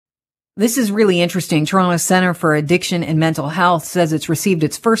This is really interesting. Toronto Centre for Addiction and Mental Health says it's received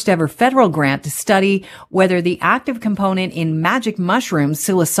its first ever federal grant to study whether the active component in magic mushrooms,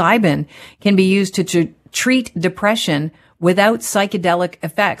 psilocybin, can be used to treat depression without psychedelic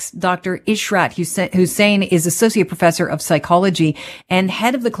effects. Dr. Ishrat Hussain is Associate Professor of Psychology and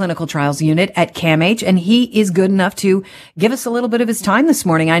Head of the Clinical Trials Unit at CAMH, and he is good enough to give us a little bit of his time this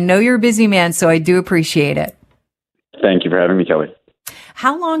morning. I know you're a busy man, so I do appreciate it. Thank you for having me, Kelly.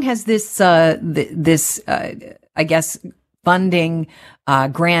 How long has this funding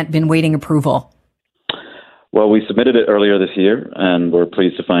grant been waiting approval? Well, we submitted it earlier this year, and we're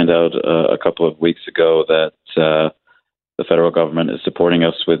pleased to find out a couple of weeks ago that the federal government is supporting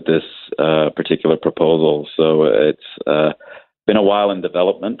us with this particular proposal. So it's been a while in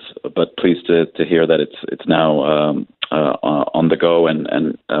development, but pleased to hear that it's now on the go,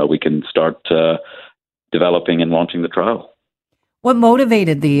 and we can start developing and launching the trial. What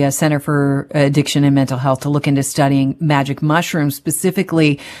motivated the Center for Addiction and Mental Health to look into studying magic mushrooms,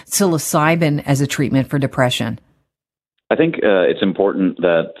 specifically psilocybin, as a treatment for depression? I think it's important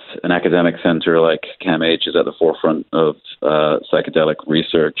that an academic center like CAMH is at the forefront of psychedelic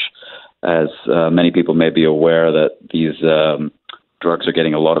research, as many people may be aware that these drugs are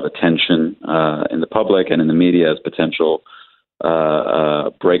getting a lot of attention in the public and in the media as potential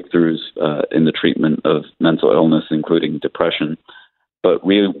breakthroughs in the treatment of mental illness, including depression. But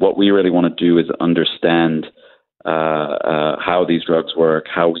what we really want to do is understand how these drugs work,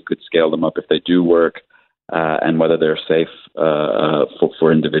 how we could scale them up if they do work, and whether they're safe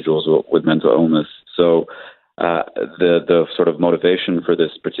for individuals with mental illness. So the sort of motivation for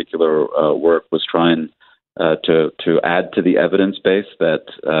this particular work was trying to add to the evidence base that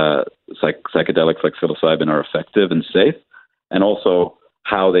psychedelics like psilocybin are effective and safe, and also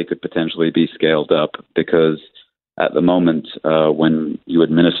how they could potentially be scaled up, because at the moment, when you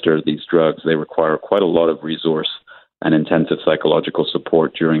administer these drugs, they require quite a lot of resource and intensive psychological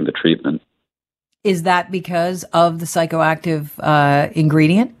support during the treatment. Is that because of the psychoactive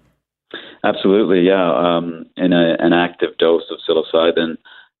ingredient? Absolutely, yeah. In an active dose of psilocybin,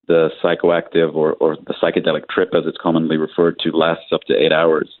 the psychoactive or the psychedelic trip, as it's commonly referred to, lasts up to 8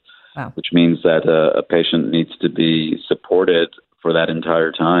 hours. Wow. Which means that a patient needs to be supported for that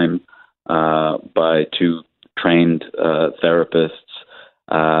entire time by two trained therapists,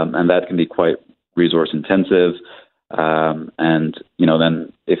 and that can be quite resource intensive. And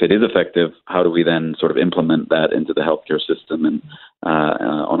then if it is effective, how do we then sort of implement that into the healthcare system and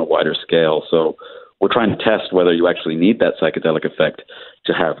on a wider scale? So we're trying to test whether you actually need that psychedelic effect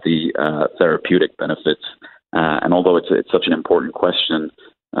to have the therapeutic benefits. And although it's such an important question,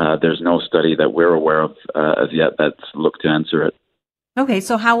 there's no study that we're aware of as yet that's looked to answer it. Okay,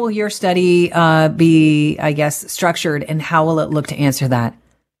 so how will your study be, structured, and how will it look to answer that?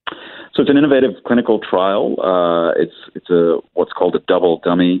 So it's an innovative clinical trial. It's what's called a double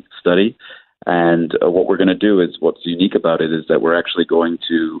dummy study. And what we're going to do is, what's unique about it is that we're actually going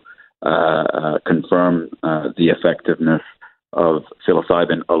to confirm the effectiveness of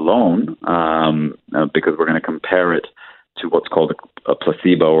psilocybin alone, because we're going to compare it to what's called a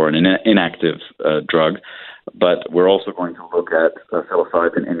placebo or an inactive drug. But we're also going to look at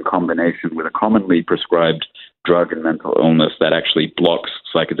psilocybin in combination with a commonly prescribed drug in mental illness that actually blocks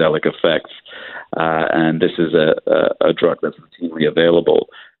psychedelic effects. And this is a drug that's routinely available.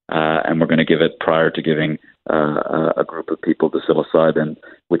 And we're going to give it prior to giving a group of people the psilocybin,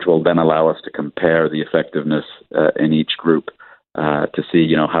 which will then allow us to compare the effectiveness in each group to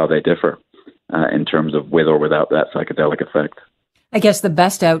see, how they differ in terms of with or without that psychedelic effect. I guess the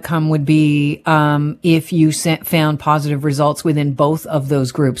best outcome would be if you found positive results within both of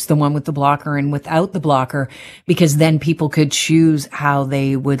those groups, the one with the blocker and without the blocker, because then people could choose how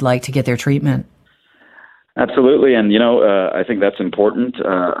they would like to get their treatment. Absolutely. And, I think that's important.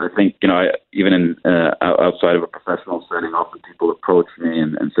 I think, even in outside of a professional setting, often people approach me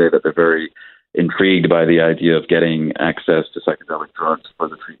and say that they're very intrigued by the idea of getting access to psychedelic drugs for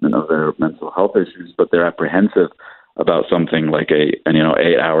the treatment of their mental health issues, but they're apprehensive about something like an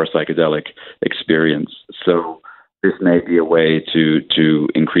 8-hour psychedelic experience. So this may be a way to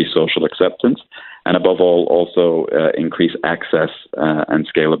increase social acceptance, and above all, also increase access and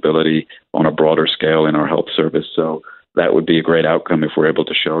scalability on a broader scale in our health service. So that would be a great outcome if we're able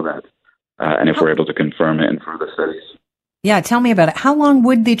to show that, and if we're able to confirm it in further studies. Yeah, tell me about it. How long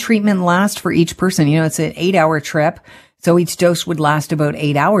would the treatment last for each person? It's an 8-hour trip, so each dose would last about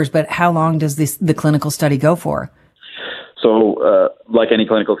 8 hours, but how long does the clinical study go for? So, like any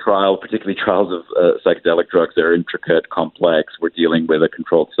clinical trial, particularly trials of psychedelic drugs, they're intricate, complex. We're dealing with a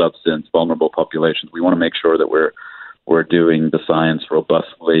controlled substance, vulnerable populations. We want to make sure that we're doing the science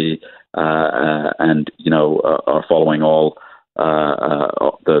robustly and are following all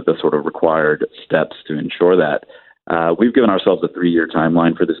the sort of required steps to ensure that. We've given ourselves a 3-year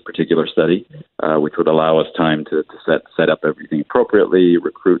timeline for this particular study, which would allow us time to set up everything appropriately,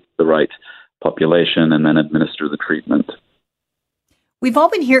 recruit the right population, and then administer the treatment. We've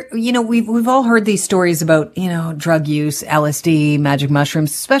all been here, we've all heard these stories about, drug use, LSD, magic mushrooms,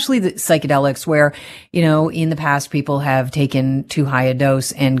 especially the psychedelics where, in the past people have taken too high a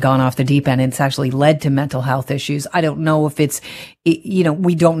dose and gone off the deep end. And it's actually led to mental health issues. I don't know if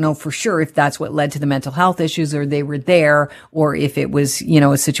we don't know for sure if that's what led to the mental health issues or they were there or if it was,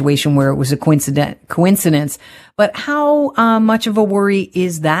 a situation where it was a coincidence. But how much of a worry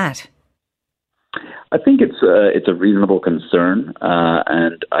is that? I think it's a reasonable concern,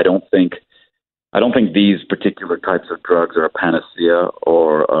 and I don't think these particular types of drugs are a panacea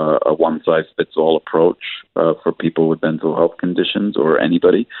or a one-size-fits-all approach for people with mental health conditions or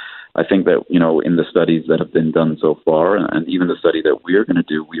anybody. I think that in the studies that have been done so far, and even the study that we're going to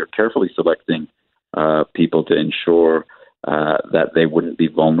do, we are carefully selecting people to ensure that they wouldn't be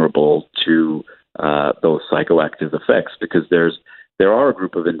vulnerable to those psychoactive effects, because there are a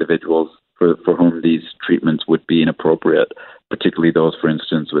group of individuals for whom these treatments would be inappropriate, particularly those, for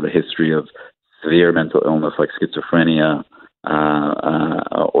instance, with a history of severe mental illness like schizophrenia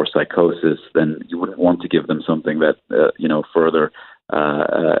or psychosis. Then you wouldn't want to give them something that further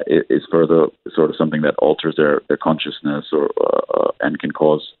is further sort of something that alters their consciousness or and can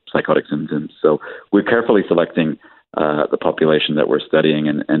cause psychotic symptoms. So we're carefully selecting the population that we're studying,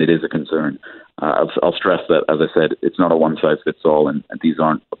 and it is a concern. I'll stress that, as I said, it's not a one-size-fits-all, and these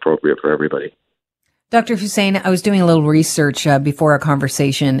aren't appropriate for everybody. Dr. Hussain, I was doing a little research before our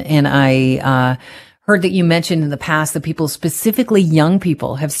conversation, and I heard that you mentioned in the past that people, specifically young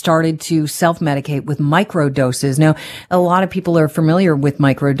people, have started to self-medicate with microdoses. Now, a lot of people are familiar with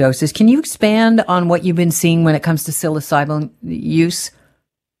microdoses. Can you expand on what you've been seeing when it comes to psilocybin use?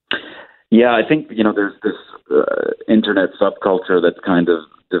 Yeah, I think, there's this internet subculture that's kind of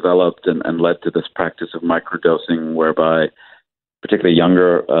developed and led to this practice of microdosing, whereby particularly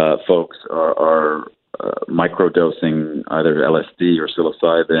younger folks are microdosing either LSD or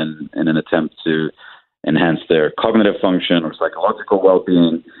psilocybin in an attempt to enhance their cognitive function or psychological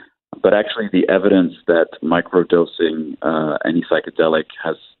well-being. But actually the evidence that microdosing any psychedelic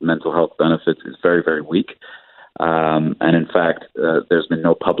has mental health benefits is very, very weak. And in fact, there's been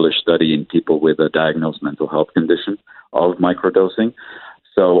no published study in people with a diagnosed mental health condition of microdosing.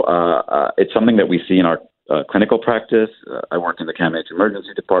 So it's something that we see in our clinical practice. I work in the CAMH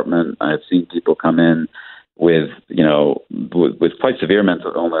emergency department. I've seen people come in with quite severe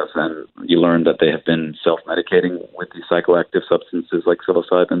mental illness, and you learn that they have been self-medicating with these psychoactive substances like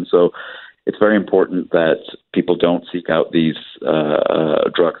psilocybin. So it's very important that people don't seek out these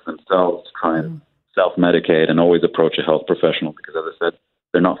drugs themselves, try and self-medicate, and always approach a health professional, because, as I said,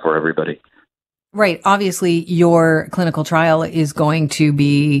 they're not for everybody. Right. Obviously, your clinical trial is going to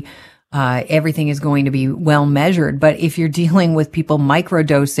be, everything is going to be well measured. But if you're dealing with people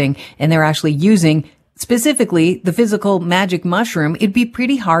microdosing and they're actually using specifically the physical magic mushroom, it'd be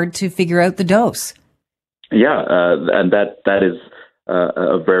pretty hard to figure out the dose. Yeah. And that is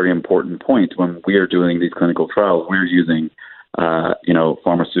a very important point. When we are doing these clinical trials, we're using,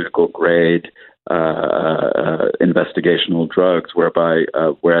 pharmaceutical grade, investigational drugs,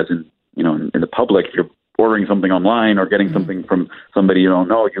 whereas in the public, if you're ordering something online or getting something from somebody you don't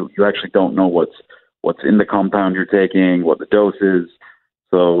know, you actually don't know what's in the compound you're taking, what the dose is.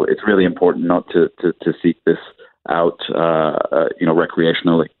 So it's really important not to seek this out,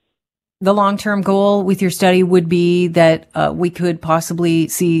 recreationally. The long-term goal with your study would be that we could possibly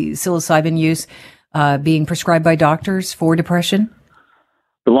see psilocybin use being prescribed by doctors for depression?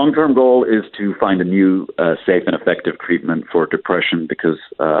 The long-term goal is to find a new, safe and effective treatment for depression, because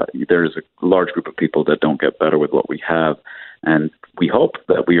there is a large group of people that don't get better with what we have. And we hope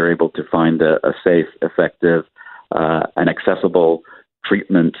that we are able to find a safe, effective, and accessible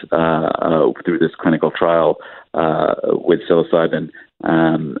treatment through this clinical trial with psilocybin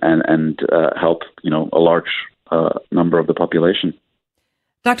and help, a large number of the population.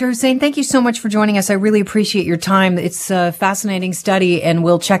 Dr. Hussain, thank you so much for joining us. I really appreciate your time. It's a fascinating study, and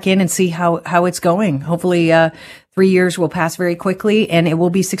we'll check in and see how it's going. Hopefully 3 years will pass very quickly and it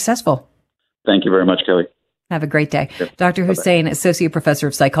will be successful. Thank you very much, Kelly. Have a great day. Yep. Dr. Hussain, Associate Professor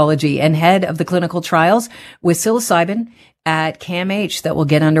of Psychology and Head of the Clinical Trials with psilocybin at CAMH that will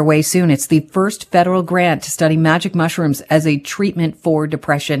get underway soon. It's the first federal grant to study magic mushrooms as a treatment for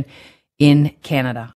depression in Canada.